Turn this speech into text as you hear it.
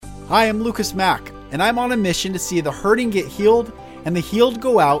Hi, I'm Lucas Mack, and I'm on a mission to see the hurting get healed and the healed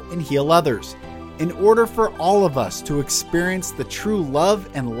go out and heal others, in order for all of us to experience the true love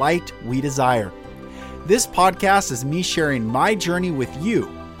and light we desire. This podcast is me sharing my journey with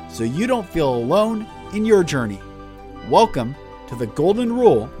you, so you don't feel alone in your journey. Welcome to the Golden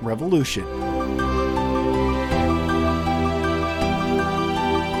Rule Revolution.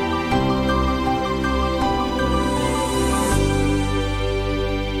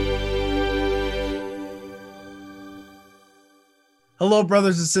 Hello,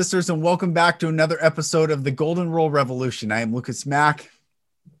 brothers and sisters, and welcome back to another episode of the Golden Rule Revolution. I am Lucas Mack,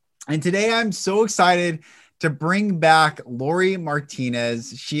 and today I'm so excited to bring back Lore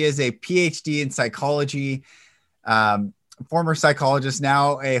Martinez. She is a PhD in psychology, former psychologist,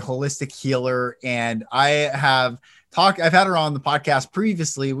 now a holistic healer, and I've had her on the podcast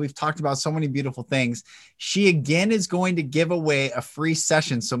previously. We've talked about so many beautiful things. She again is going to give away a free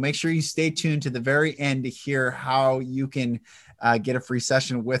session, so make sure you stay tuned to the very end to hear how you can get a free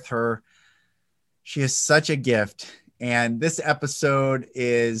session with her. She is such a gift. And this episode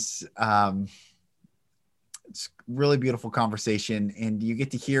is it's really beautiful conversation. And you get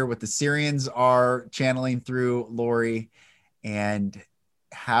to hear what the Sirians are channeling through Lore and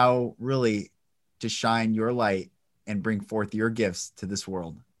how really to shine your light and bring forth your gifts to this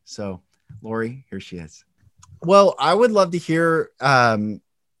world. So Lore, here she is. Well, I would love to hear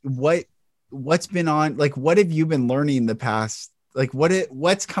what's been on, like, what have you been learning the past, like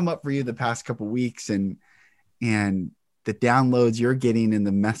what's come up for you the past couple of weeks, and the downloads you're getting and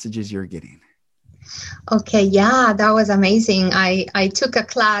the messages you're getting? Okay. Yeah, that was amazing. I took a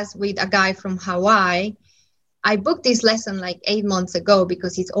class with a guy from Hawaii. I booked this lesson like 8 months ago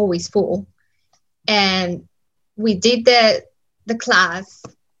because it's always full. And we did the class,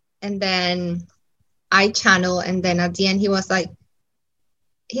 and then I channel. And then at the end, he's like,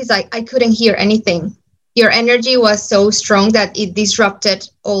 I couldn't hear anything. Your energy was so strong that it disrupted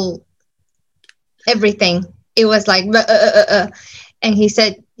everything. It was like, and he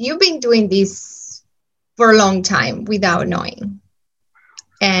said, you've been doing this for a long time without knowing.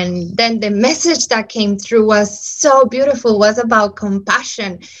 And then the message that came through was so beautiful, was about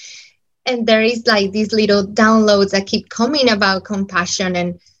compassion. And there is like these little downloads that keep coming about compassion.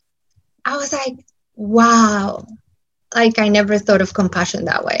 And I was like, wow, like I never thought of compassion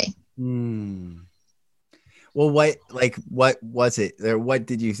that way. Well, what was it there? What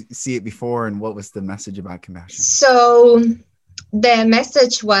did you see it before, and what was the message about compassion? So the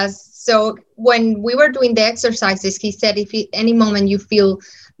message was, so when we were doing the exercises, he said, if at any moment you feel,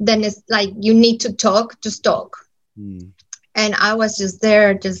 then it's like you need to talk, just talk. And I was just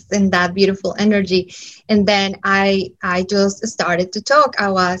there, just in that beautiful energy. And then I just started to talk. I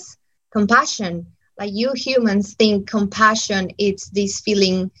was compassion. Like, you humans think compassion, it's this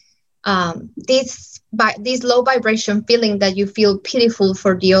feeling, this low vibration feeling that you feel pitiful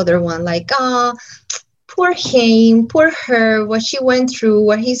for the other one. Like, oh, poor him, poor her, what she went through,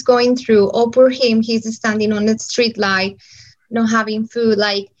 what he's going through. Oh, poor him, he's standing on the street light, not having food.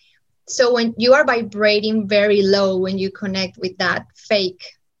 Like, so when you are vibrating very low, when you connect with that fake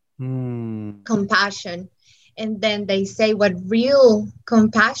compassion, and then they say what real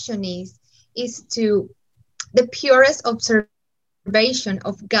compassion is to the purest observation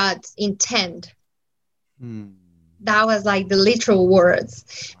of God's intent. That was like the literal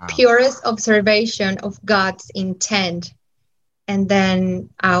words. Wow. Purest observation of God's intent. And then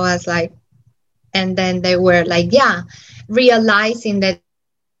I was like, and then they were like, yeah, realizing that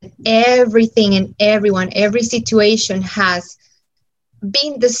everything and everyone, every situation has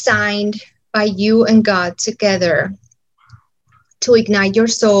been designed by you and God together to ignite your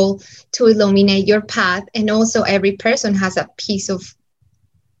soul, to illuminate your path. And also every person has a piece of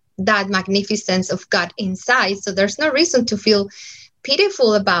that magnificence of God inside. So there's no reason to feel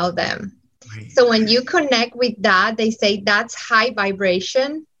pitiful about them. Right. So when you connect with that, they say that's high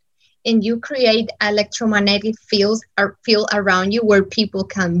vibration, and you create electromagnetic field around you where people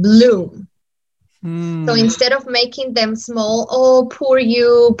can bloom. So instead of making them small, oh, poor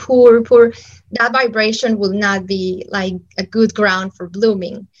you, poor, that vibration will not be like a good ground for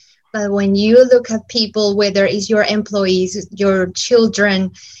blooming. But when you look at people, whether it's your employees, your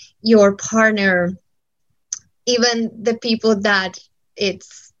children, your partner, even the people that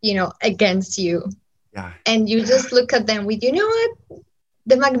it's, against you. Yeah. And you just look at them with, what?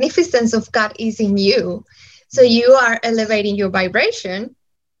 The magnificence of God is in you. So you are elevating your vibration,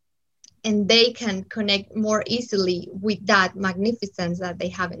 and they can connect more easily with that magnificence that they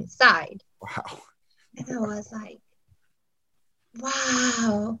have inside. Wow. And I was like,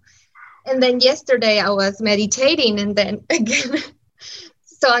 wow. And then yesterday I was meditating, and then again,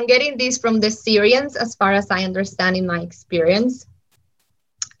 So I'm getting this from the Sirians, as far as I understand in my experience.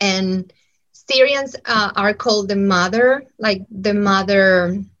 And Sirians are called the mother, like the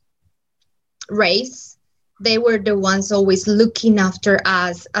mother race. They were the ones always looking after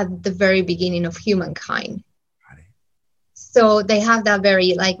us at the very beginning of humankind. So they have that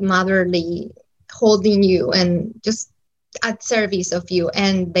very like motherly holding you and just at service of you.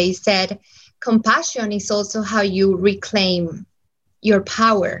 And they said compassion is also how you reclaim your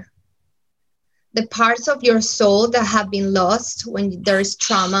power. The parts of your soul that have been lost when there is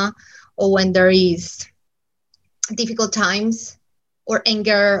trauma or when there is difficult times or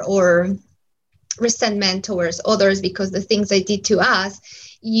anger or resentment towards others because the things they did to us,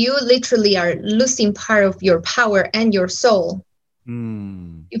 you literally are losing part of your power and your soul.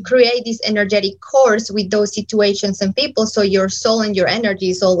 You create this energetic course with those situations and people, so your soul and your energy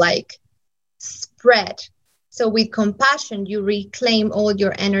is all like spread. So with compassion, you reclaim all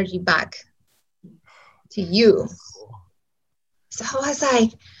your energy back to you. So I was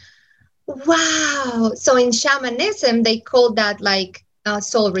like, wow. So in shamanism, they call that like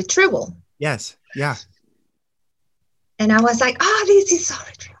soul retrieval. Yes. Yeah. And I was like, oh, this is soul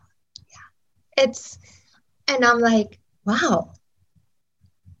retrieval. Yeah. And I'm like, wow.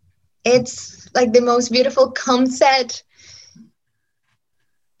 It's like the most beautiful concept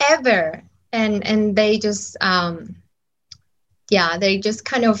ever. And they just, they just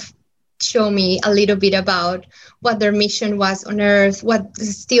kind of show me a little bit about what their mission was on Earth, what they're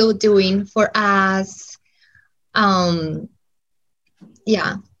still doing for us. Sirians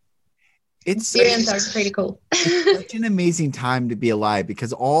are pretty cool. It's such an amazing time to be alive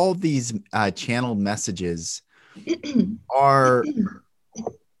because all these channeled messages are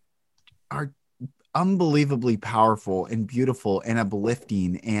unbelievably powerful and beautiful and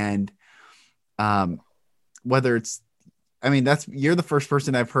uplifting. And whether it's, I mean, you're the first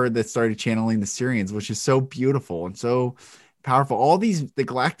person I've heard that started channeling the Sirians, which is so beautiful and so powerful. The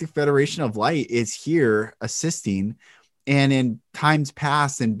Galactic Federation of Light is here assisting. And in times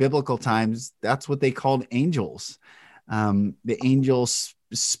past, in biblical times, that's what they called angels. The angels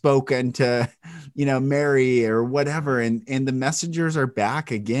spoke unto, Mary or whatever. And the messengers are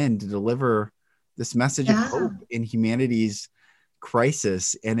back again to deliver this message of hope in humanity's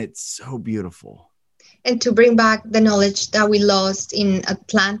crisis. And it's so beautiful. And to bring back the knowledge that we lost in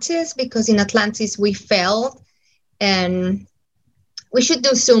Atlantis, because in Atlantis we failed, and we should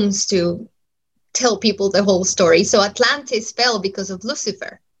do Zooms to tell people the whole story. So Atlantis fell because of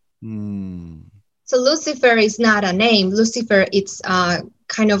Lucifer. So Lucifer is not a name. Lucifer, it's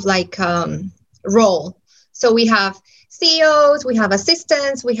kind of like role. So we have CEOs, we have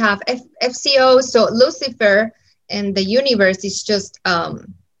assistants, we have FCOs. So Lucifer and the universe is just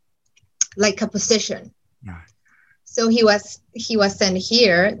like a position. So he was sent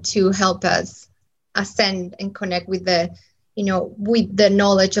here to help us ascend and connect with with the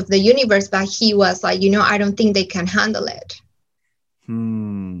knowledge of the universe, but he was like, I don't think they can handle it.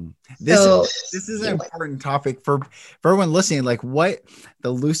 This is an important topic for everyone listening, like what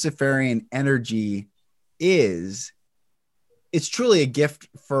the Luciferian energy is. It's truly a gift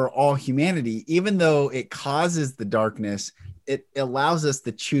for all humanity. Even though it causes the darkness, it allows us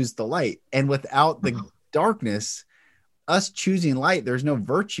to choose the light. And without the darkness, us choosing light, there's no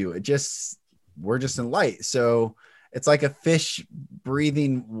virtue. We're just in light. So it's like a fish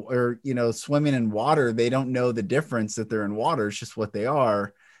breathing or, swimming in water. They don't know the difference that they're in water. It's just what they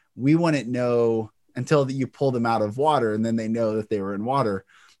are. We wouldn't know until you pull them out of water and then they know that they were in water.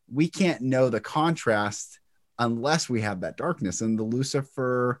 We can't know the contrast unless we have that darkness. And the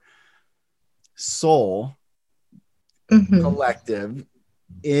Lucifer soul collective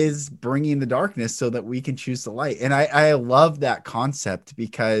is bringing the darkness so that we can choose the light. And I love that concept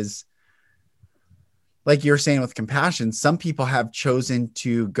because, like you're saying with compassion, some people have chosen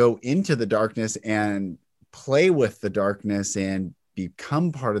to go into the darkness and play with the darkness and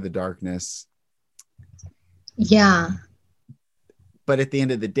become part of the darkness. Yeah. But at the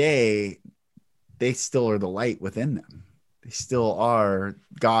end of the day, they still are the light within them. They still are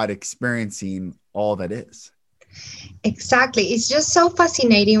God experiencing all that is. Exactly. It's just so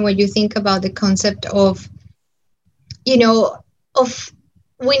fascinating when you think about the concept of, we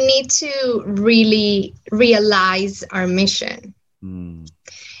need to really realize our mission. And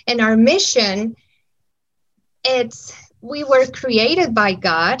our mission, we were created by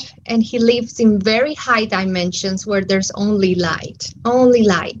God, and he lives in very high dimensions where there's only light.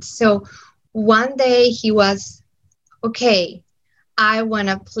 So one day he was, okay, I want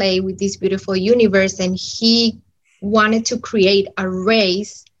to play with this beautiful universe, and he wanted to create a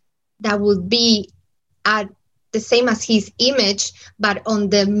race that would be at the same as his image, but on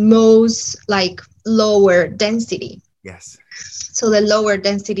the most like lower density. Yes. So the lower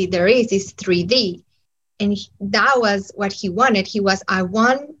density there is 3D. And that was what he wanted. I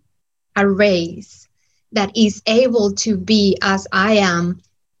want a race that is able to be as I am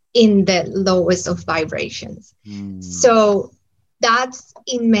in the lowest of vibrations. So that's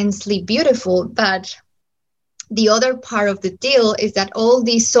immensely beautiful. But the other part of the deal is that all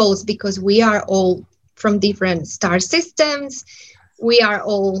these souls, because we are all from different star systems, we are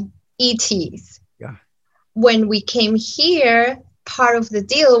all ETs. Yeah. When we came here, part of the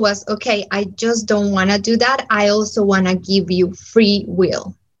deal was, okay, I just don't want to do that. I also want to give you free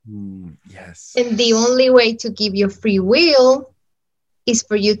will. Yes. And the only way to give you free will is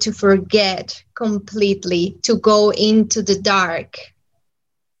for you to forget completely, to go into the dark,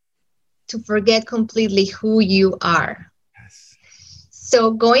 to forget completely who you are. Yes.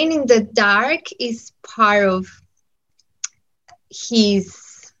 So going in the dark is part of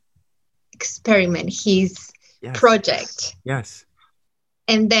his experiment, his project. Yes.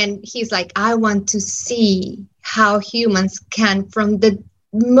 And then he's like, I want to see how humans can, from the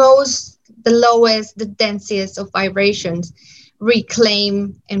lowest, the densest of vibrations,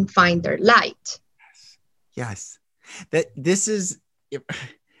 reclaim and find their light. Yes. This is,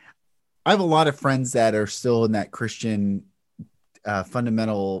 I have a lot of friends that are still in that Christian,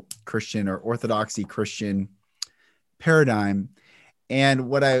 fundamental Christian or orthodoxy Christian paradigm. And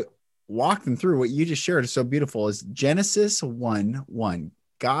what I walk them through, what you just shared is so beautiful, is Genesis 1:1.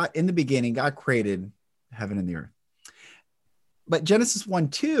 God, in the beginning, God created heaven and the earth. But Genesis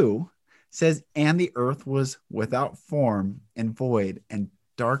 1:2 says, and the earth was without form and void, and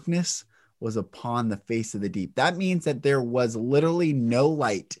darkness was upon the face of the deep. That means that there was literally no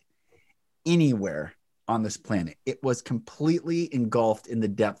light anywhere on this planet. It was completely engulfed in the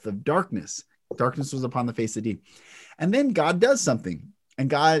depth of darkness. Darkness was upon the face of the deep. And then God does something. And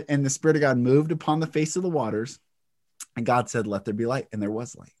God and the Spirit of God moved upon the face of the waters. And God said, let there be light. And there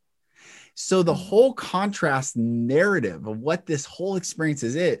was light. So the whole contrast narrative of what this whole experience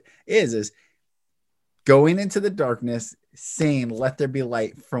is going into the darkness, saying, let there be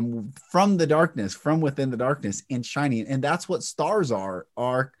light from the darkness, from within the darkness, and shining. And that's what stars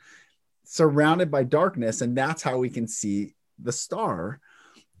are surrounded by darkness. And that's how we can see the star.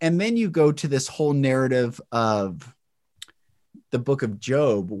 And then you go to this whole narrative of the book of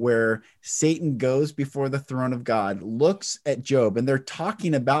Job, where Satan goes before the throne of God, looks at Job, and they're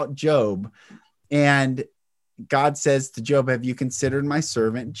talking about Job. And God says to Job, have you considered my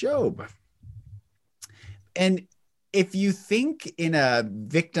servant Job? And if you think in a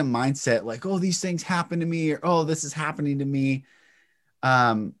victim mindset, like, oh, these things happen to me, or, oh, this is happening to me,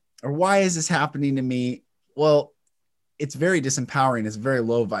 or why is this happening to me? Well, it's very disempowering. It's very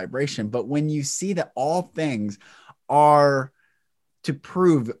low vibration. But when you see that all things are to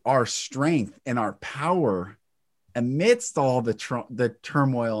prove our strength and our power amidst all the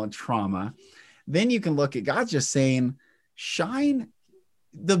turmoil and trauma, then you can look at God just saying, shine.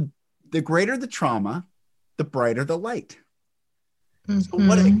 The greater the trauma, the brighter the light. So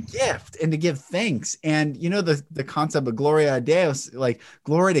what a gift, and to give thanks. And you know, the concept of Gloria a Deus, like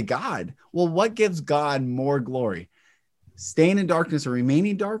glory to God. Well, what gives God more glory? Staying in darkness or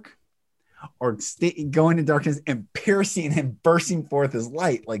remaining dark, or going in darkness and piercing and bursting forth his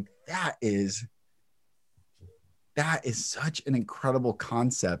light? Like that is such an incredible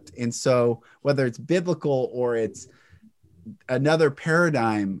concept. And so whether it's biblical or it's another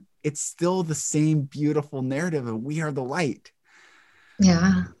paradigm, it's still the same beautiful narrative of we are the light.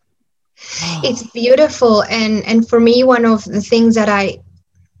 Yeah. It's beautiful. And for me, one of the things that I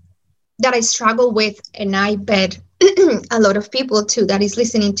struggle with, and I bet a lot of people too that is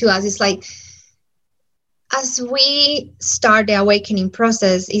listening to us, is like, as we start the awakening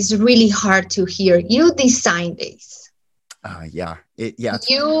process, it's really hard to hear, you designed this. Yeah,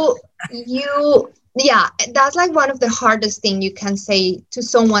 that's like one of the hardest things you can say to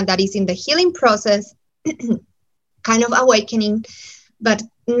someone that is in the healing process, kind of awakening, but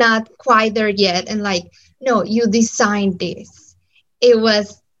not quite there yet. And like, no, you designed this.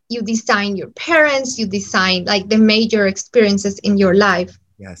 You designed your parents, you designed like the major experiences in your life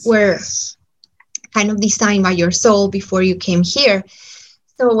were kind of designed by your soul before you came here.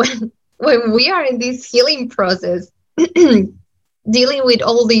 So when we are in this healing process, dealing with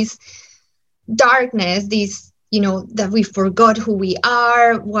all this darkness, this, that we forgot who we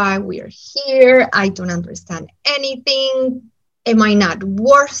are, why we are here, I don't understand anything, am I not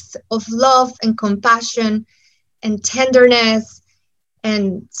worth of love and compassion and tenderness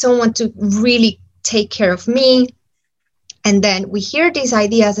and someone to really take care of me? And then we hear these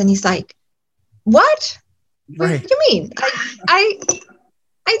ideas and it's like, what? what Right. do you mean? I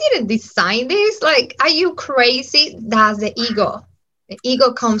didn't design this. Like, are you crazy? That's the ego. The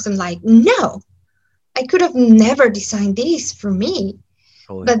ego comes and like, no, I could have never designed this for me.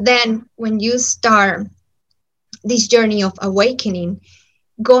 Totally. But then when you start this journey of awakening,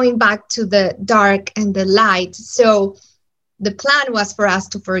 going back to the dark and the light. So the plan was for us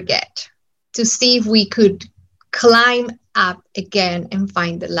to forget, to see if we could climb up again and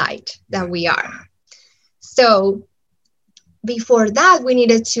find the light that we are. So before that, we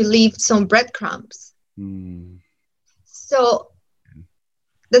needed to leave some breadcrumbs. So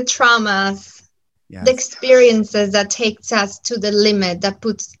the traumas, the experiences that takes us to the limit, that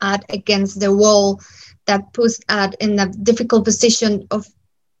puts us against the wall, that puts us in a difficult position of,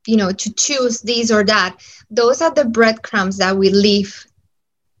 to choose this or that. Those are the breadcrumbs that we leave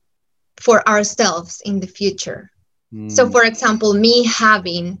for ourselves in the future. So, for example, me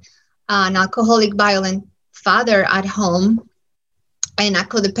having an alcoholic, violent father at home and a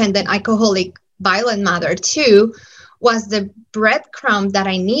codependent, alcoholic, violent mother too, was the breadcrumb that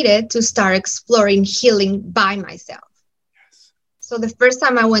I needed to start exploring healing by myself. So the first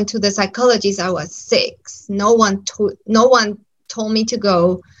time I went to the psychologist, I was 6. No one told me to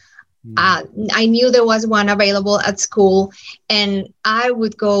go. I knew there was one available at school, and I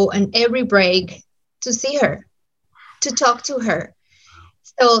would go on every break to see her, to talk to her.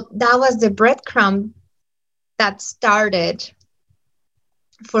 So that was the breadcrumb that started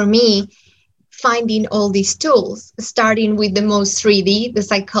for me finding all these tools, starting with the most 3D, the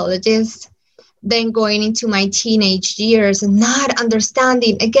psychologist, then going into my teenage years and not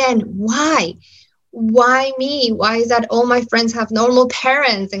understanding, again, why me? Why is that all my friends have normal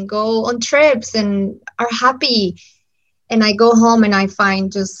parents and go on trips and are happy? And I go home and I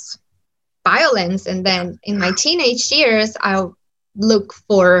find just violence. And then in my teenage years, I'll look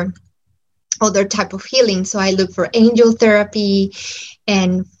for other type of healing. So I look for angel therapy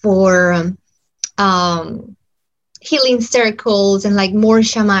and for healing circles and like more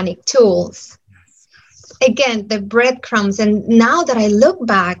shamanic tools. Again, the breadcrumbs. And now that I look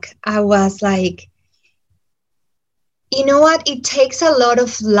back, I was like, you know what? It takes a lot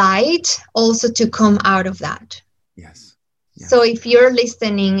of light also to come out of that. Yes. So if you're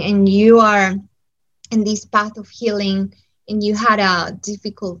listening and you are in this path of healing and you had a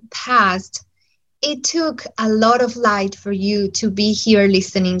difficult past, it took a lot of light for you to be here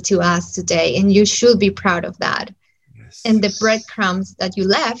listening to us today. And you should be proud of that. Yes. And the breadcrumbs that you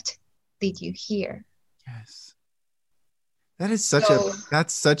left, did you hear? Yes. That is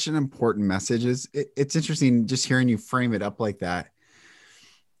that's such an important message. It's interesting just hearing you frame it up like that.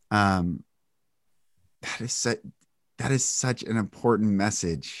 That is such an important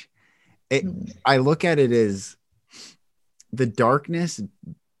message. I look at it as the darkness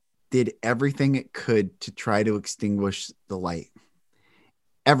did everything it could to try to extinguish the light.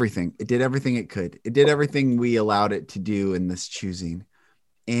 Everything. It did everything it could. It did everything we allowed it to do in this choosing.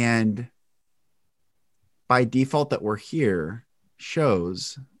 And by default that we're here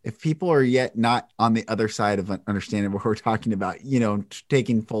shows, if people are yet not on the other side of understanding what we're talking about,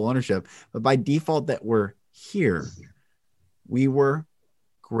 taking full ownership, but by default that we're here, we were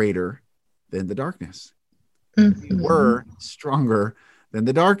greater than the darkness. We were stronger than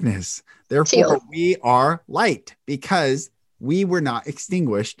the darkness. Therefore, we are light because we were not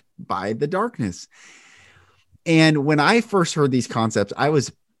extinguished by the darkness. And when I first heard these concepts, I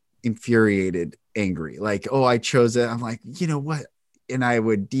was infuriated, angry, like, oh, I chose it. I'm like, you know what? And I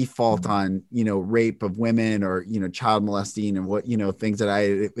would default on, rape of women or, child molesting and what, things that I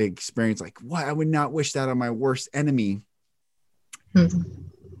experienced, like, what? I would not wish that on my worst enemy. And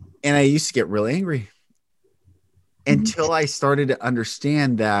I used to get really angry until I started to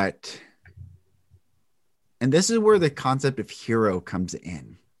understand that. And this is where the concept of hero comes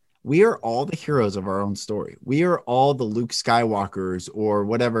in. We are all the heroes of our own story. We are all the Luke Skywalkers or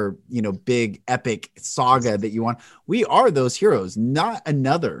whatever, big epic saga that you want. We are those heroes, not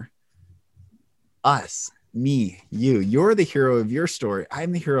another. Us, me, you. You're the hero of your story.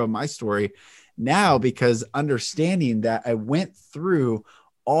 I'm the hero of my story now, because understanding that I went through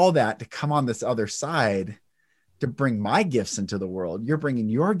all that to come on this other side to bring my gifts into the world. You're bringing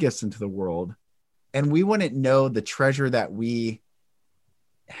your gifts into the world. And we wouldn't know the treasure that we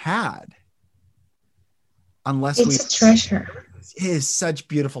had unless it's a treasure. It is such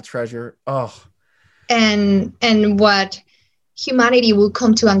beautiful treasure. Oh, and what humanity will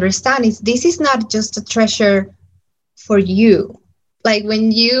come to understand is this is not just a treasure for you. Like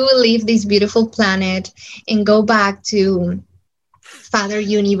when you leave this beautiful planet and go back to Father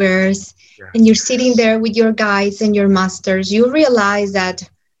Universe, and you're sitting there with your guides and your masters, you realize that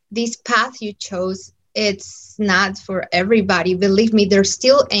this path you chose it's not for everybody. Believe me, there's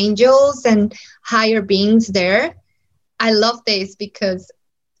still angels and higher beings there. I love this because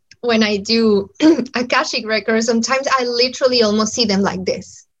when I do Akashic records, sometimes I literally almost see them like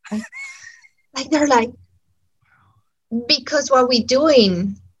this. Like they're like, because what we're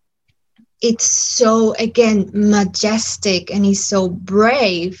doing, it's so, again, majestic and it's so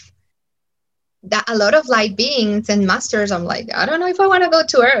brave that a lot of light beings and masters, I'm like, I don't know if I want to go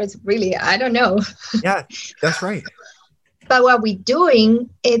to Earth, really. I don't know. Yeah, that's right. But what we're doing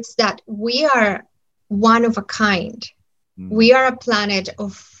is that we are one of a kind. We are a planet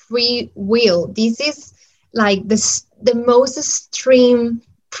of free will. This is like the most extreme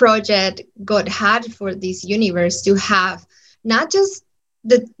project God had for this universe, to have not just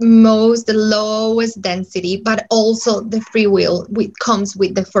the lowest density, but also the free will, which comes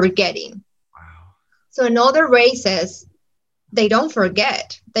with the forgetting. Wow. So in other races, they don't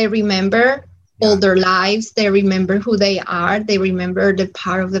forget. They remember all their lives. They remember who they are. They remember the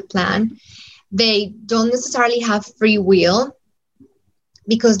part of the plan. They don't necessarily have free will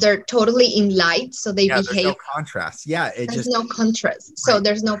because they're totally in light. So they behave. There's no contrast. Yeah. There's no contrast. So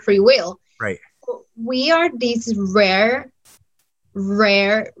there's no free will. Right. So we are this rare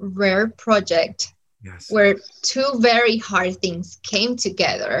project where two very hard things came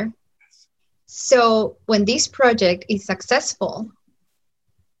together. So when this project is successful,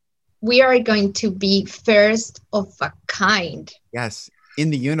 we are going to be first of a kind. Yes.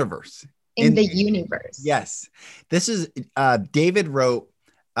 In the universe. In the universe. Yes. This is David wrote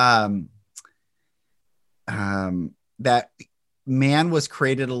that man was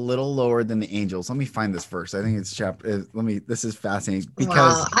created a little lower than the angels. Let me find this verse. I think it's this is fascinating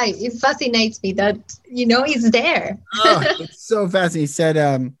because it fascinates me that, he's there. It's so fascinating. He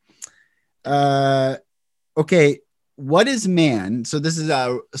said, okay, what is man? So this is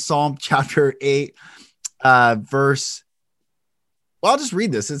Psalm chapter 8, verse. Well, I'll just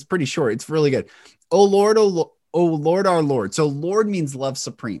read this. It's pretty short. It's really good. Oh Lord, our Lord. So Lord means love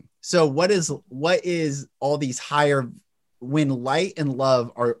supreme. So what is all these higher, when light and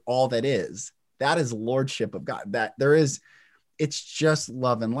love are all that is lordship of God. It's just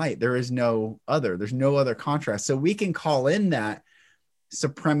love and light. There's no other contrast. So we can call in that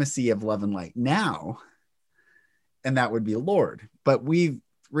supremacy of love and light now, and that would be Lord. But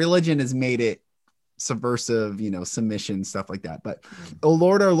religion has made it subversive, submission, stuff like that. But O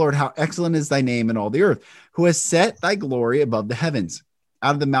Lord, our Lord, how excellent is thy name in all the earth, who has set thy glory above the heavens.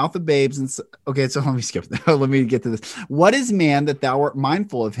 Out of the mouth of babes okay, so let me skip that. Let me get to this. What is man that thou art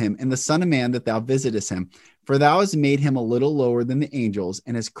mindful of him, and the son of man that thou visitest him? For thou hast made him a little lower than the angels,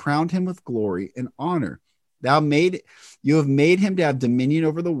 and hast crowned him with glory and honor. You have made him to have dominion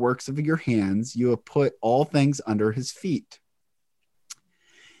over the works of your hands. You have put all things under his feet.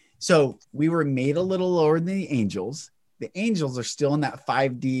 So we were made a little lower than the angels. The angels are still in that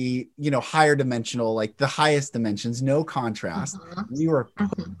 5D, higher dimensional, like the highest dimensions, no contrast. We were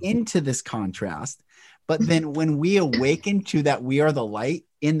put into this contrast. But then when we awaken to that we are the light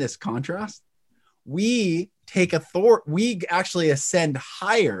in this contrast, we take we actually ascend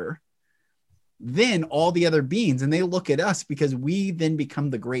higher than all the other beings. And they look at us because we then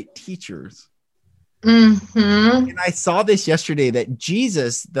become the great teachers. And I saw this yesterday, that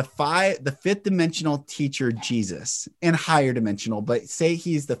Jesus, the fifth dimensional teacher, Jesus, and higher dimensional, but say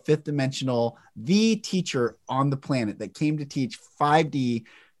he's the fifth dimensional, the teacher on the planet that came to teach 5D,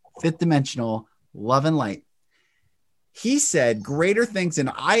 fifth dimensional love and light. He said, greater things than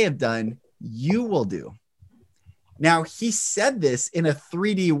I have done, you will do. Now, he said this in a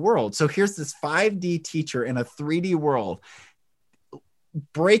 3D world. So here's this 5D teacher in a 3D world,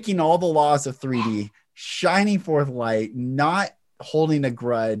 breaking all the laws of 3D, shining forth light, not holding a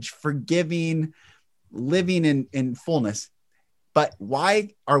grudge, forgiving, living in fullness. But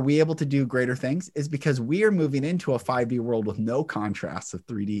why are we able to do greater things? Is because we are moving into a 5D world with no contrast of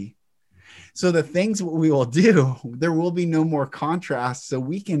 3D. So the things we will do, there will be no more contrast. So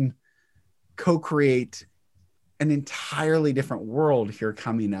we can co-create an entirely different world here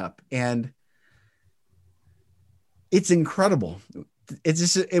coming up. And it's incredible. It's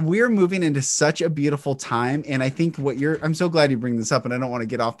just, we're moving into such a beautiful time. And I think I'm so glad you bring this up, and I don't want to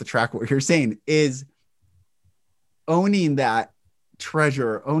get off the track. What you're saying is owning that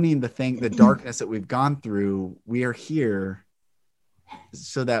treasure, owning the darkness that we've gone through. We are here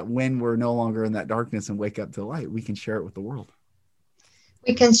so that when we're no longer in that darkness and wake up to light, we can share it with the world.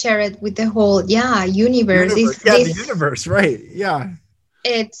 We can share it with the whole, universe. The universe, right? Yeah.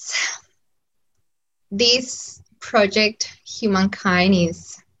 It's this project, humankind,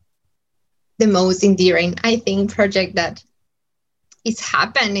 is the most endearing, I think, project that is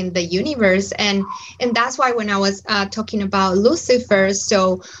happened in the universe. And that's why when I was talking about Lucifer,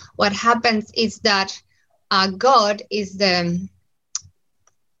 so what happens is that God is it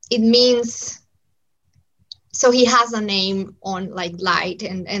means, so he has a name on like light,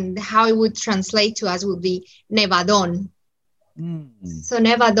 and how it would translate to us would be Nevadon. So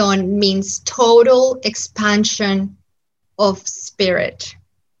Nevadon means total expansion of spirit.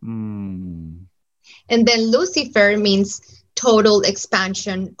 And then Lucifer means total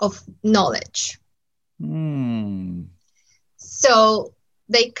expansion of knowledge. So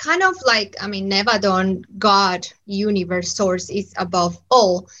they kind of like, I mean, Nevadon, God, universe, source is above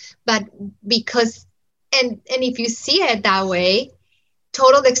all. But because, and if you see it that way,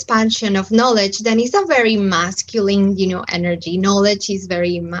 total expansion of knowledge, then it's a very masculine, energy. Knowledge is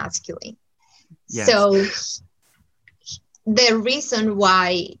very masculine. Yes. So the reason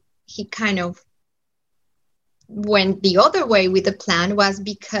why he kind of went the other way with the plan was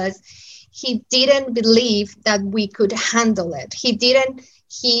because he didn't believe that we could handle it.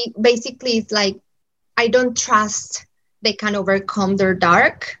 He basically is like, I don't trust they can overcome their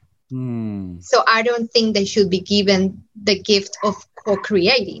dark. So I don't think they should be given the gift of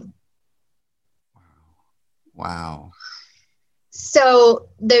co-creating. Wow. So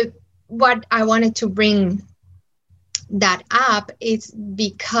what I wanted to bring that up is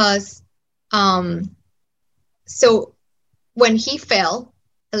because so when he fell,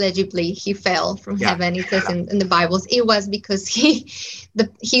 allegedly he fell from heaven, it says in the Bibles, it was because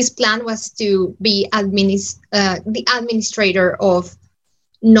his plan was to be the administrator of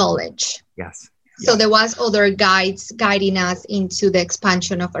knowledge. Yes. So there was other guides guiding us into the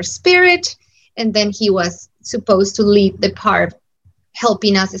expansion of our spirit, and then he was supposed to lead the part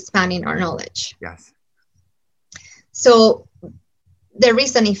helping us expanding our knowledge. Yes. So the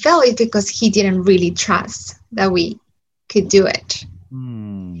reason he fell is because he didn't really trust that we could do it.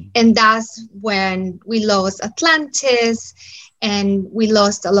 And that's when we lost Atlantis, and we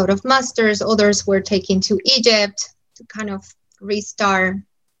lost a lot of masters. Others were taken to Egypt to kind of restart,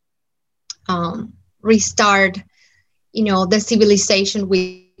 the civilization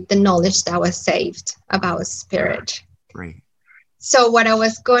with the knowledge that was saved about spirit. Right. So what I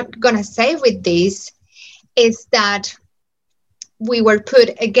was gonna say with this is that we were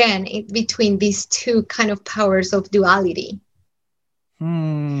put again in between these two kind of powers of duality.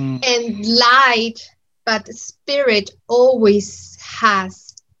 And light, but spirit always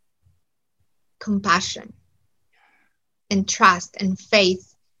has compassion and trust and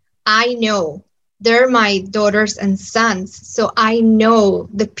faith. I know they're my daughters and sons, so I know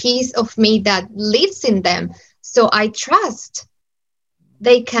the piece of me that lives in them. So I trust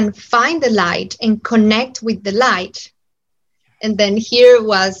they can find the light and connect with the light. And then here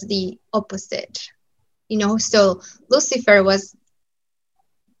was the opposite, so Lucifer was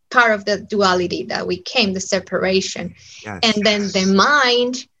part of the duality that we came, the separation. Yes. And then the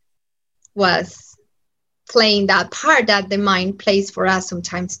mind was playing that part that the mind plays for us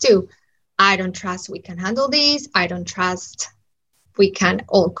sometimes too. I don't trust we can handle this. I don't trust we can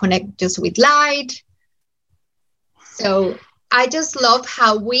all connect just with light. So I just love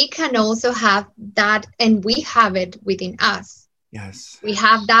how we can also have that, and we have it within us. Yes. We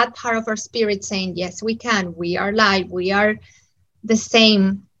have that part of our spirit saying, yes, we can. We are light. We are the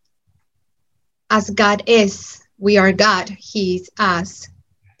same as God is. We are God. He is us.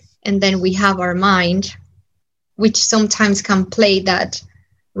 And then we have our mind, which sometimes can play that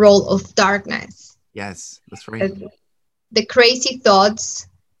role of darkness. Yes, that's right. The crazy thoughts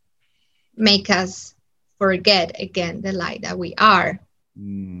make us forget again the light that we are.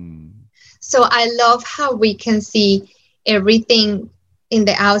 So I love how we can see everything in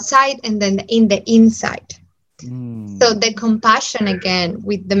the outside and then in the inside. So the compassion again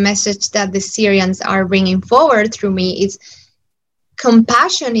with the message that the Sirians are bringing forward through me is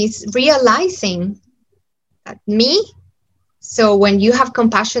compassion is realizing that me. So when you have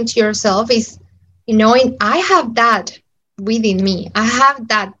compassion to yourself is knowing I have that within me. I have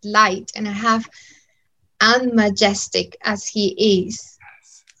that light, and I'm majestic as he is.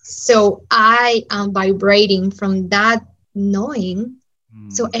 So I am vibrating from that knowing.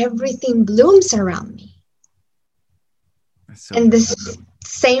 So everything blooms around me. So and the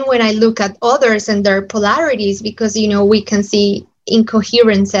same when I look at others and their polarities, because, we can see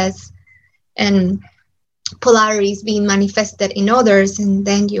incoherences and polarities being manifested in others. And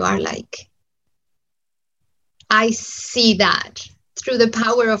then you are like, I see that through the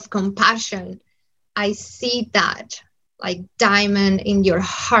power of compassion. I see that like diamond in your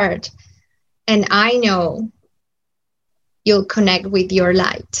heart. And I know you'll connect with your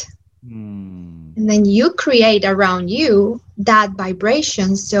light. And then you create around you that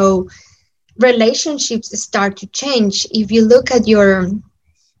vibration. So relationships start to change. If you look at your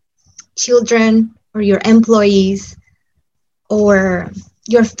children or your employees or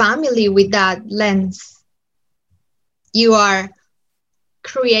your family with that lens, you are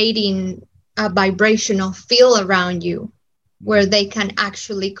creating a vibrational field around you where they can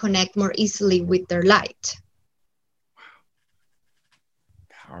actually connect more easily with their light.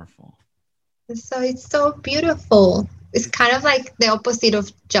 Powerful. So it's so beautiful. It's kind of like the opposite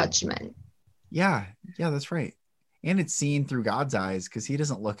of judgment. Yeah, that's right. And it's seen through God's eyes, because he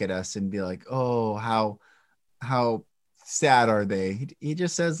doesn't look at us and be like, oh, how sad are they? He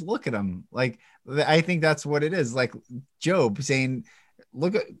just says, look at them. Like, I think that's what it is. Like Job saying,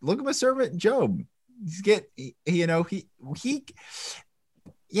 look at my servant Job.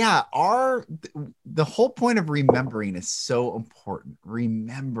 The whole point of remembering is so important.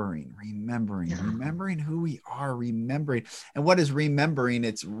 Remembering who we are, remembering. And what is remembering?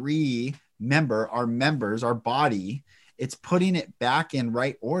 It's remember our members, our body. It's putting it back in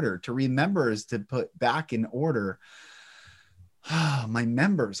right order. To remember is to put back in order my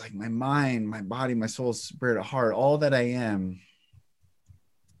members, like my mind, my body, my soul, spirit, heart, all that I am,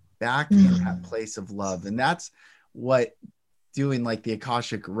 back in that place of love. And that's what doing like the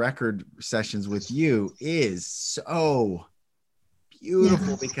Akashic record sessions with you is so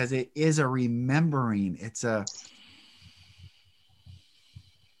beautiful, because it is a remembering. It's a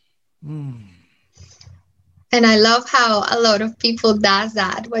and I love how a lot of people does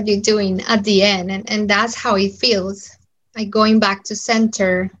that, what you're doing at the end, and that's how it feels, like going back to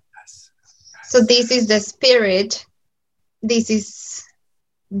center. So this is the spirit, this is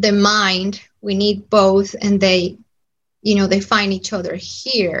the mind. We need both, and they find each other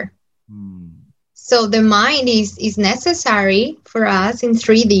here. So the mind is necessary for us in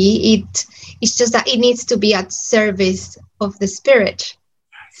 3D. It's just that it needs to be at service of the spirit.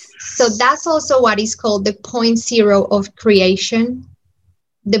 So that's also what is called the point zero of creation,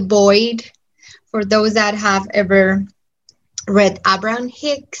 the void. For those that have ever read Abraham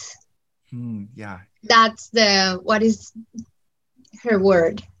Hicks, that's what is her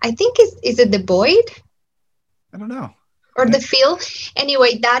word? I think is it the void? I don't know. Or the field.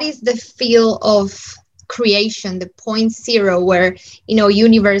 Anyway, that is the field of creation, the point zero, where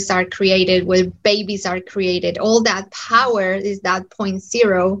universe are created, where babies are created. All that power is that point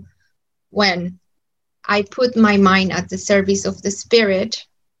zero. When I put my mind at the service of the spirit,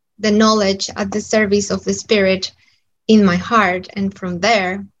 the knowledge at the service of the spirit in my heart, and from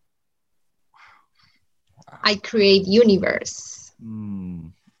there I create universe.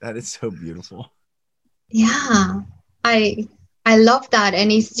 That is so beautiful. Yeah, I love that.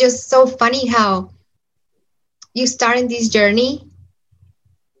 And it's just so funny how you start in this journey,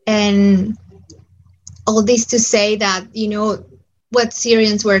 and all this to say that, what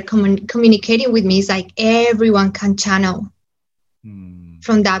Sirians were communicating with me is like everyone can channel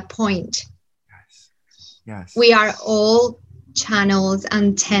from that point. Yes. We are all channels,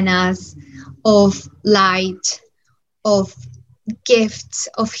 antennas of light, of gifts,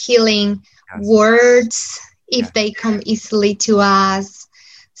 of healing, words, if they come easily to us,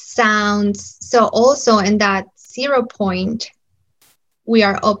 sounds. So also in that 0 point, we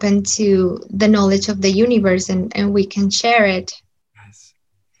are open to the knowledge of the universe, and we can share it.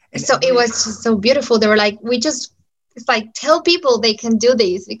 So it was just so beautiful. They were like, it's like, tell people they can do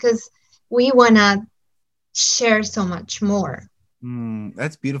this, because we want to share so much more.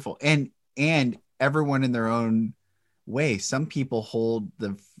 That's beautiful. And everyone in their own way. Some people hold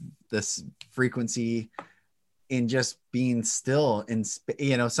this frequency in just being still, and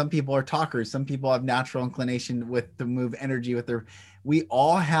some people are talkers, some people have natural inclination to move energy with their. We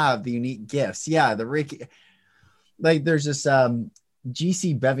all have the unique gifts. The Reiki, like there's this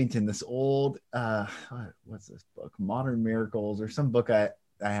G.C. Bevington, this old what's this book, Modern Miracles, or some book I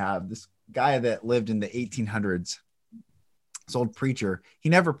have, this guy that lived in the 1800s, this old preacher. He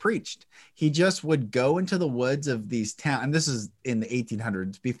never preached. He just would go into the woods of these towns, and this is in the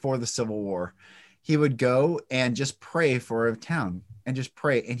 1800s, before the Civil War. He would go and just pray for a town, and just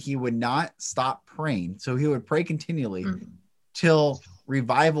pray, and he would not stop praying. So he would pray continually till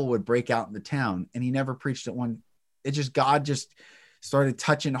revival would break out in the town. And he never preached at one. God just started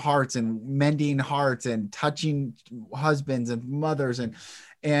touching hearts and mending hearts and touching husbands and mothers, and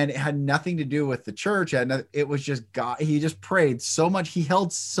it had nothing to do with the church. It was just God. He just prayed so much. He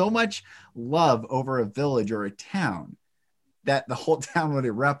held so much love over a village or a town that the whole town would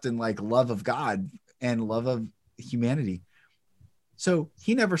erupt in like love of God and love of humanity. So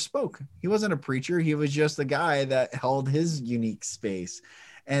he never spoke. He wasn't a preacher. He was just a guy that held his unique space.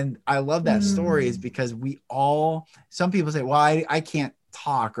 And I love that story is because some people say, well, I can't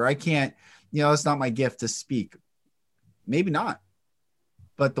talk, or I can't, it's not my gift to speak. Maybe not.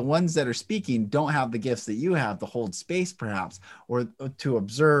 But the ones that are speaking don't have the gifts that you have to hold space, perhaps, or to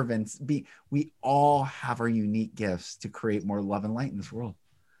observe and be. We all have our unique gifts to create more love and light in this world.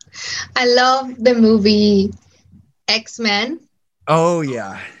 I love the movie X-Men. Oh,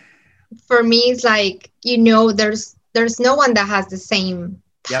 yeah. For me, it's like, there's no one that has the same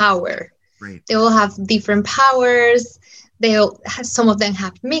power. Yep. Right. They all have different powers. Some of them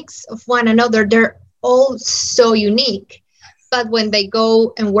have mix of one another. They're all so unique. But when they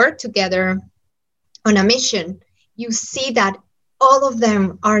go and work together on a mission, you see that all of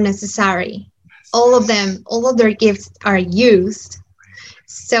them are necessary. All of their gifts are used.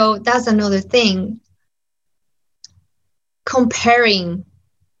 So that's another thing. Comparing.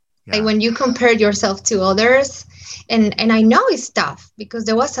 Yeah. Like when you compare yourself to others, and I know it's tough, because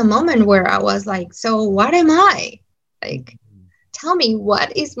there was a moment where I was like, so what am I? Like, tell me,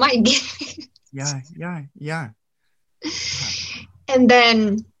 what is my gift? Yeah. And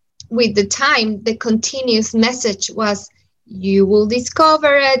then with the time, the continuous message was, you will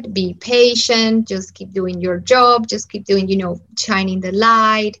discover it, be patient, just keep doing your job, just keep doing, shining the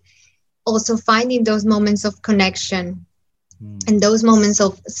light. Also finding those moments of connection. And those moments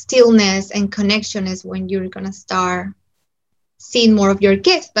of stillness and connection is when you're going to start seeing more of your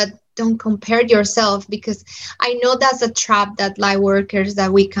gift. But don't compare yourself, because I know that's a trap that light workers,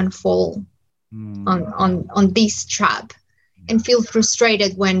 that we can fall on this trap and feel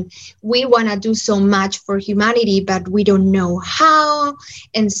frustrated when we want to do so much for humanity, but we don't know how.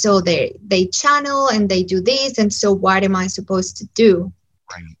 And so they channel and they do this. And so what am I supposed to do?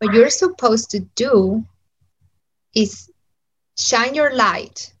 Right. What you're supposed to do is shine your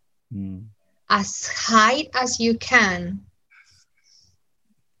light as high as you can.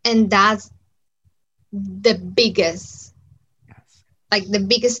 And that's the biggest, the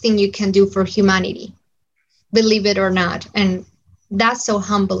biggest thing you can do for humanity, believe it or not. And that's so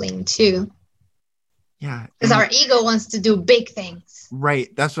humbling too. Yeah. Because our ego wants to do big things.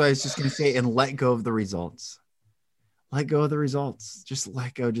 Right. That's what I was just going to say. And let go of the results. Let go of the results. Just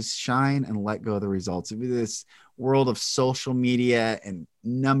let go. Just shine and let go of the results. It'd be this world of social media and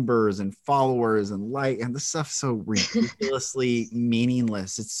numbers and followers and and this stuff's so ridiculously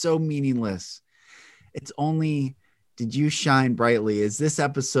meaningless. It's so meaningless. It's only, did you shine brightly? Is this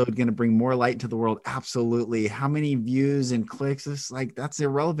episode going to bring more light to the world? Absolutely. How many views and clicks? It's like, that's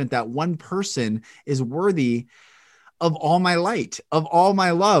irrelevant. That one person is worthy of all my light, of all my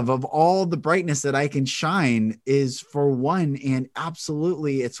love, of all the brightness that I can shine is for one. And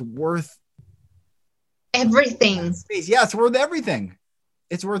absolutely, it's worth everything. Yeah, it's worth everything.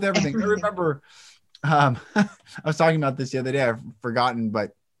 It's worth everything. I remember, I was talking about this the other day. I've forgotten,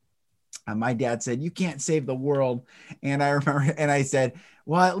 but my dad said, you can't save the world. And I remember, and I said,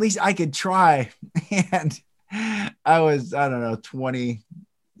 well, at least I could try. And I was, I don't know, 20.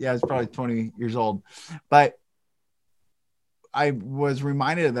 Yeah, I was probably 20 years old. But I was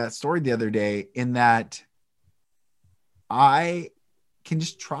reminded of that story the other day, in that I can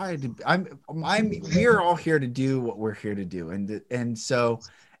just try to, we're all here to do what we're here to do. And so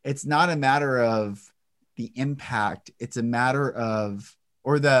it's not a matter of the impact. It's a matter of,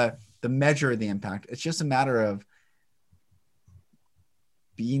 or the measure of the impact. It's just a matter of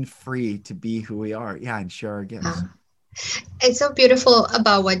being free to be who we are. Yeah. And share our gifts. It's so beautiful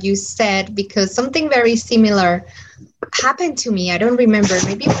about what you said, because something very similar happened to me. I don't remember,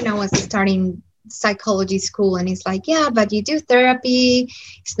 maybe when I was starting psychology school, and it's like, yeah, but you do therapy.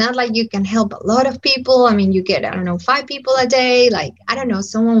 It's not like you can help a lot of people. I mean, you get, 5 people a day. Like, I don't know,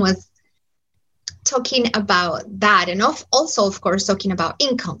 someone was talking about that. And also, of course, talking about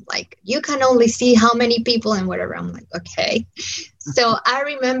income. Like, you can only see how many people and whatever. I'm like, okay. So I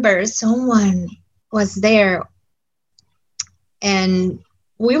remember someone was there, and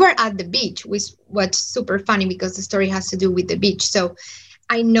we were at the beach, which was super funny because the story has to do with the beach. So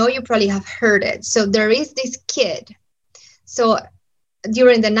I know you probably have heard it. So there is this kid. So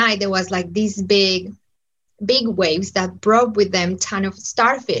during the night, there was like these big waves that brought with them a ton of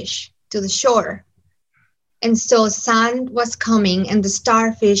starfish to the shore. And so sun was coming and the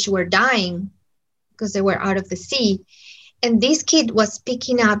starfish were dying because they were out of the sea. And this kid was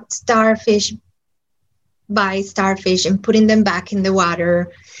picking up starfish by starfish and putting them back in the water.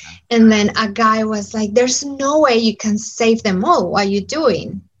 And then a guy was like, there's no way you can save them all. What are you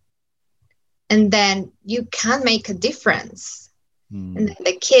doing? And then you can make a difference. And then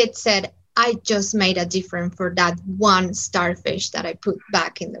the kid said, I just made a difference for that one starfish that I put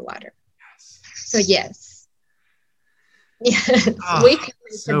back in the water. So yes. Yes, Oh, we can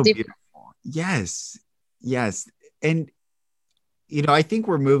make a so difference. beautiful. Yes. Yes. And, I think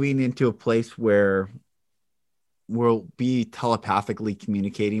we're moving into a place where we'll be telepathically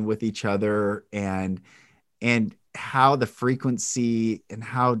communicating with each other, and how the frequency and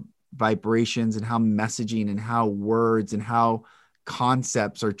how vibrations and how messaging and how words and how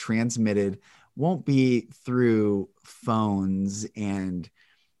concepts are transmitted won't be through phones and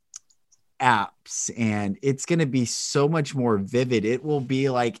apps, and it's going to be so much more vivid. It will be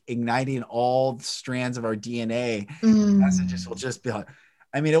like igniting all the strands of our DNA. Messages will just be like,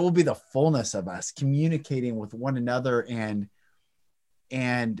 it will be the fullness of us communicating with one another. And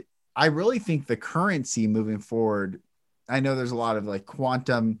I really think the currency moving forward, I know there's a lot of like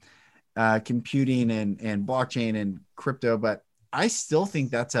quantum computing and blockchain and crypto, but I still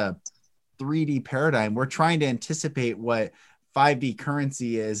think that's a 3D paradigm. We're trying to anticipate what 5D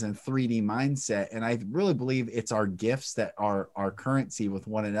currency is and 3D mindset. And I really believe it's our gifts that are our currency with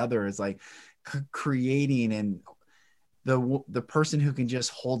one another, is like creating, and the person who can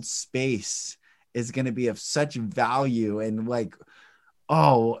just hold space is going to be of such value. And like,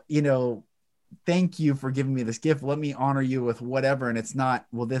 oh, thank you for giving me this gift. Let me honor you with whatever. And it's not,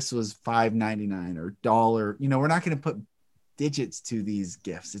 well, this was $5.99 or $1. We're not going to put digits to these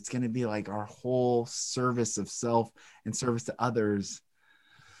gifts. It's going to be like our whole service of self and service to others.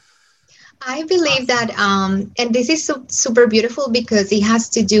 I believe that, and this is super beautiful because it has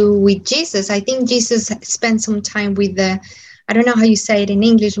to do with Jesus. I think Jesus spent some time with I don't know how you say it in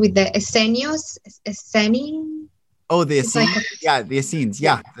English, with the Esseni. Oh, the Essenes. Like the Essenes.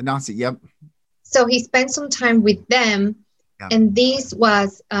 Yeah, the Nazi. Yep. So he spent some time with them. Yeah. And this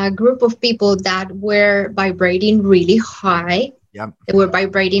was a group of people that were vibrating really high. Yep. They were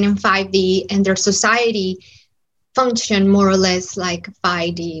vibrating in 5D, and their society functioned more or less like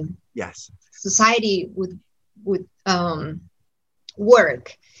 5D. Yes. Society would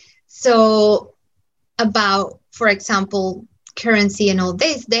work. So about, for example, currency and all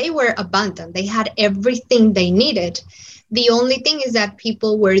this, they were abundant. They had everything they needed. The only thing is that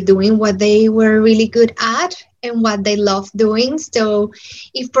people were doing what they were really good at and what they loved doing. So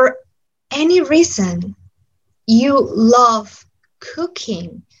if for any reason you love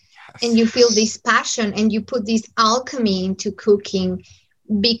cooking, yes, and you feel this passion and you put this alchemy into cooking,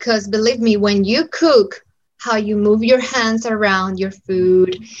 because believe me, when you cook, how you move your hands around your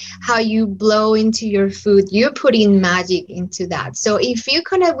food, how you blow into your food, you put in magic into that. So if you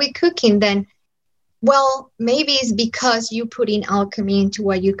connect with cooking, then, well, maybe it's because you put in alchemy into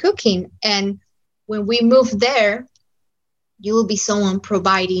what you're cooking. And when we move there, you will be someone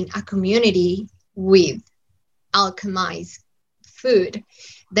providing a community with alchemized food.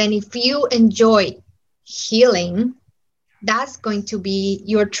 Then if you enjoy healing, that's going to be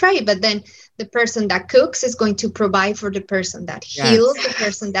your trade. But then the person that cooks is going to provide for the person that heals. Yes. The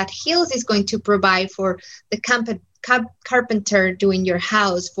person that heals is going to provide for the carpenter doing your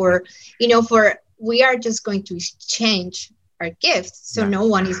house. For we are just going to exchange our gifts. So no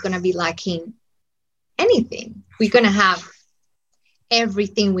one is going to be lacking anything. We're going to have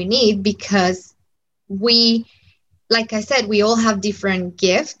everything we need, because we, like I said, we all have different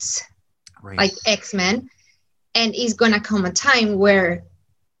gifts, right, like X-Men. And it's going to come a time where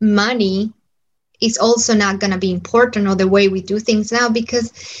money is also not going to be important, or the way we do things now,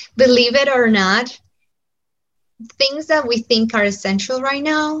 because believe it or not, things that we think are essential right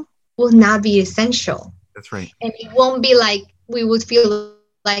now will not be essential. That's right. And it won't be like we would feel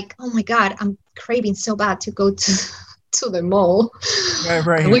like, oh my God, I'm craving so bad to go to the mall.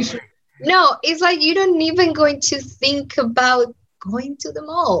 Right. No, it's like you don't even going to think about going to the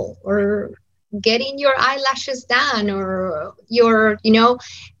mall or getting your eyelashes done, or your,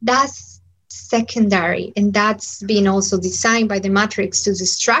 that's secondary. And that's been also designed by the Matrix to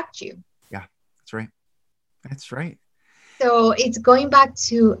distract you. Yeah, that's right. That's right. So it's going back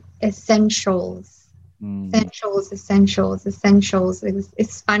to essentials. Essentials.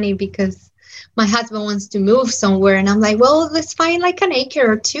 It's funny because my husband wants to move somewhere, and I'm like, well, let's find like an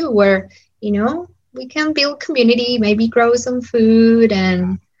acre or two where, we can build community, maybe grow some food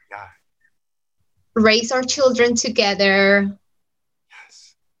and raise our children together.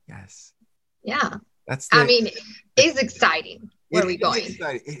 Yes. Yeah. It's exciting. Where are we going?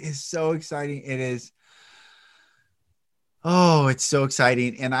 It is so exciting. It is. Oh, it's so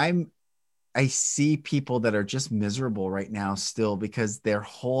exciting. And I see people that are just miserable right now still, because their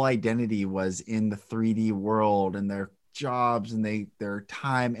whole identity was in the 3D world and their jobs and their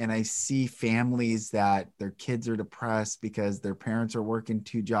time. And I see families that their kids are depressed because their parents are working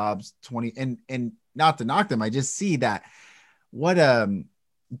 2 jobs, 20, and not to knock them. I just see that what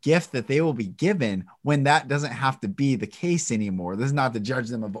gift that they will be given when that doesn't have to be the case anymore. This is not to judge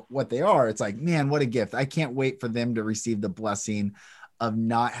them about what they are. It's like, man, what a gift. I can't wait for them to receive the blessing of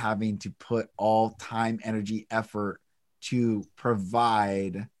not having to put all time, energy, effort to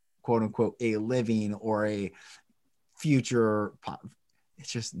provide, quote unquote, a living or a future.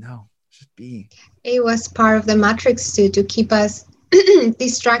 It's just, no, just be. It was part of the matrix too, to keep us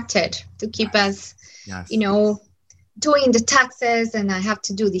distracted, to keep us, Yes. you know, doing the taxes, and I have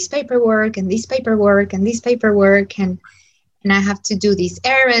to do this paperwork and this paperwork and this paperwork, and I have to do this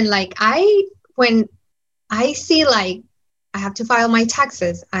errand. Like when I see like I have to file my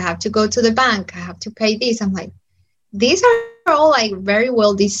taxes, I have to go to the bank, I have to pay this, I'm like, these are all like very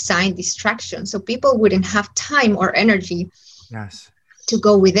well designed distractions, so people wouldn't have time or energy. Yes. To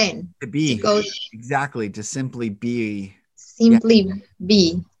go within, to be, to go, exactly, to simply be,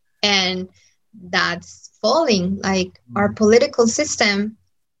 be, and that's falling. Like our political system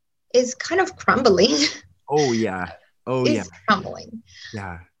is kind of crumbling. Oh yeah. It's crumbling.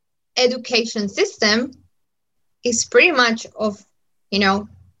 Yeah. Education system is pretty much of, you know,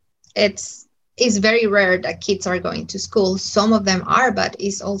 it's very rare that kids are going to school. Some of them are, but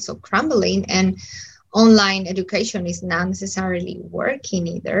it's also crumbling, and online education is not necessarily working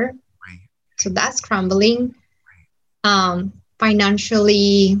either. Right. So that's crumbling.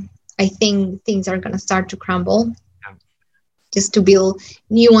 Financially, I think things are going to start to crumble. Yeah. Just to build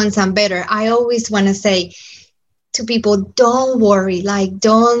new ones and better. I always want to say to people, don't worry, like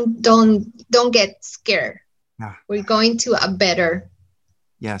don't get scared. Yeah. We're going to a better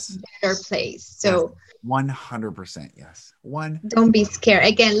place. So yes. 100%. Yes. Don't be scared.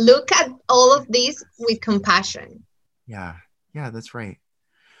 Again, look at all of this with compassion. Yeah. Yeah, that's right.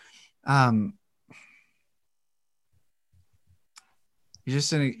 You're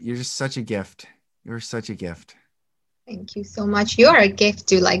just such a gift. You're such a gift. Thank you so much. You are a gift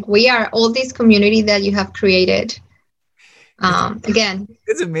too. Like we are all this community that you have created. Again,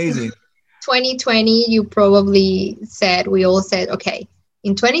 it's amazing. 2020, you probably said, we all said, okay,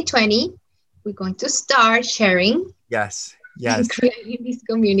 in 2020, we're going to start sharing. Yes. And creating this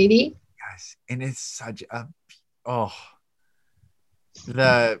community. Yes. And it's such a,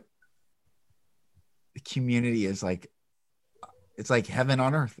 the community is like, it's like heaven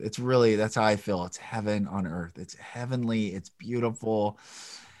on earth. It's really, that's how I feel. It's heaven on earth. It's heavenly. It's beautiful.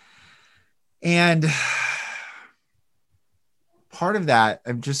 And part of that,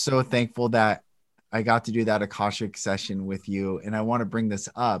 I'm just so thankful that I got to do that Akashic session with you. And I want to bring this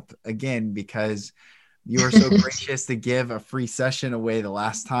up again, because you were so gracious to give a free session away the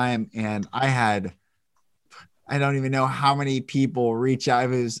last time. And I don't even know how many people reach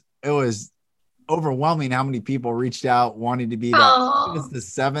out. It was overwhelming how many people reached out wanting to be that. It was the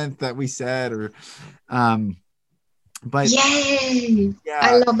 7th that we said, but yay! Yeah,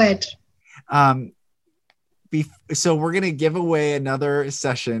 I love it. So we're going to give away another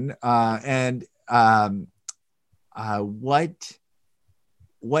session.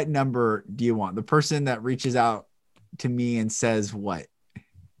 What number do you want? The person that reaches out to me and says what?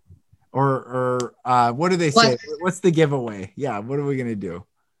 Or what do they say? What's the giveaway? Yeah. What are we going to do?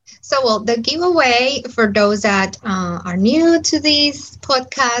 So, well, the giveaway for those that are new to this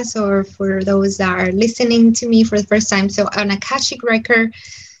podcast, or for those that are listening to me for the first time. So an Akashic record,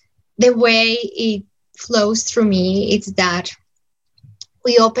 the way it flows through me, it's that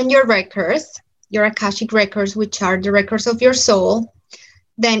we open your records, your Akashic records, which are the records of your soul.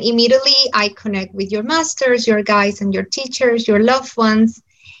 Then immediately I connect with your masters, your guides, and your teachers, your loved ones,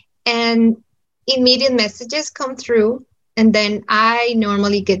 and immediate messages come through. And then I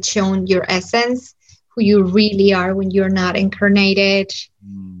normally get shown your essence, who you really are when you're not incarnated,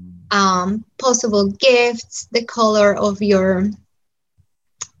 possible gifts, the color of your,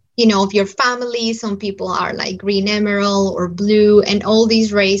 of your family. Some people are like green emerald or blue, and all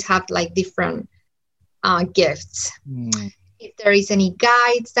these rays have like different gifts. If there is any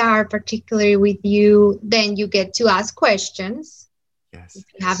guides that are particularly with you, then you get to ask questions. Yes. If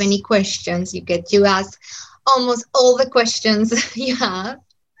you have any questions, you get to ask almost all the questions you have.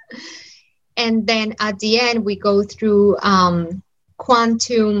 And then at the end, we go through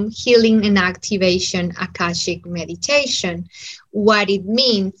quantum healing and activation Akashic meditation. What it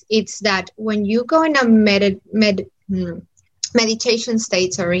means, it's that when you go in a meditation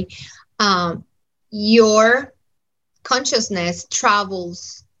state, your consciousness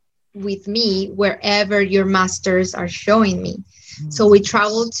travels with me wherever your masters are showing me. So we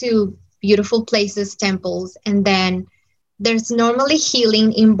travel to beautiful places, temples, and then there's normally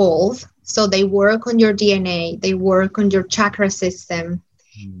healing involved. So they work on your DNA, they work on your chakra system,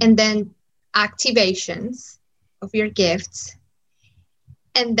 and then activations of your gifts.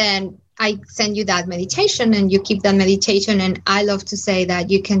 And then I send you that meditation and you keep that meditation. And I love to say that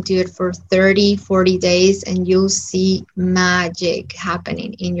you can do it for 30, 40 days and you'll see magic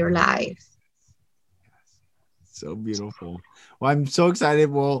happening in your life. So beautiful. Well, I'm so excited.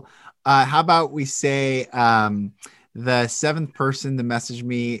 Well, how about we say the seventh person to message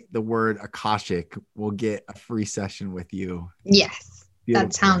me the word Akashic will get a free session with you. Yes, beautiful.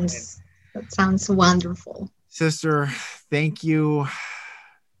 That sounds wonderful. Sister, thank you.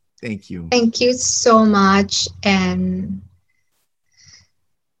 Thank you. Thank you so much. And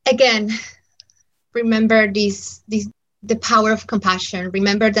again, remember the power of compassion.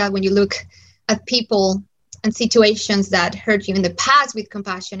 Remember that when you look at people and situations that hurt you in the past with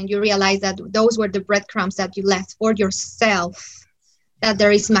compassion, and you realize that those were the breadcrumbs that you left for yourself, that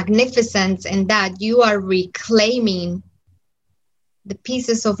there is magnificence in that you are reclaiming the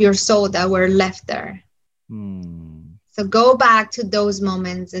pieces of your soul that were left there. So go back to those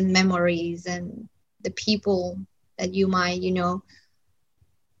moments and memories and the people that you might,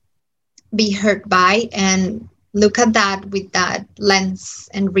 be hurt by, and look at that with that lens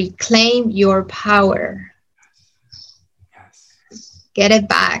and reclaim your power. Yes. Get it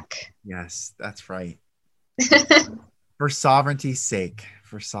back. Yes, that's right. For sovereignty's sake.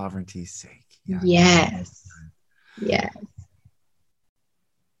 For sovereignty's sake. Yeah. Yes.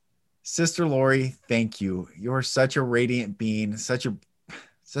 Sister Lore, thank you. You're such a radiant being, such a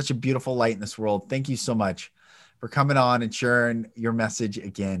beautiful light in this world. Thank you so much for coming on and sharing your message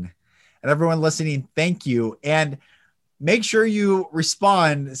again. And everyone listening, thank you. And make sure you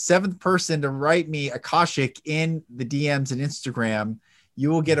respond, seventh person to write me Akashic in the DMs and Instagram. You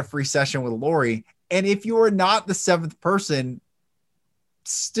will get a free session with Lore. And if you are not the seventh person,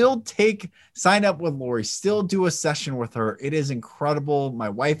 still sign up with Lore, still do a session with her. It is incredible. My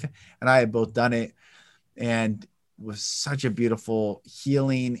wife and I have both done it, and it was such a beautiful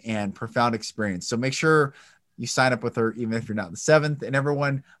healing and profound experience. So make sure you sign up with her, even if you're not the seventh. And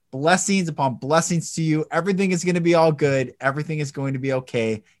everyone, blessings upon blessings to you. Everything is going to be all good. Everything is going to be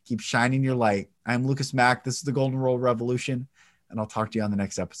okay. Keep shining your light. I'm Lucas Mack. This is the Golden Rule Revolution, and I'll talk to you on the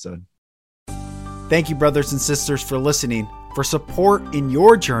next episode. Thank you, brothers and sisters, for listening. For support in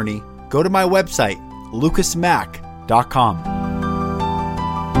your journey, go to my website, lucasmack.com.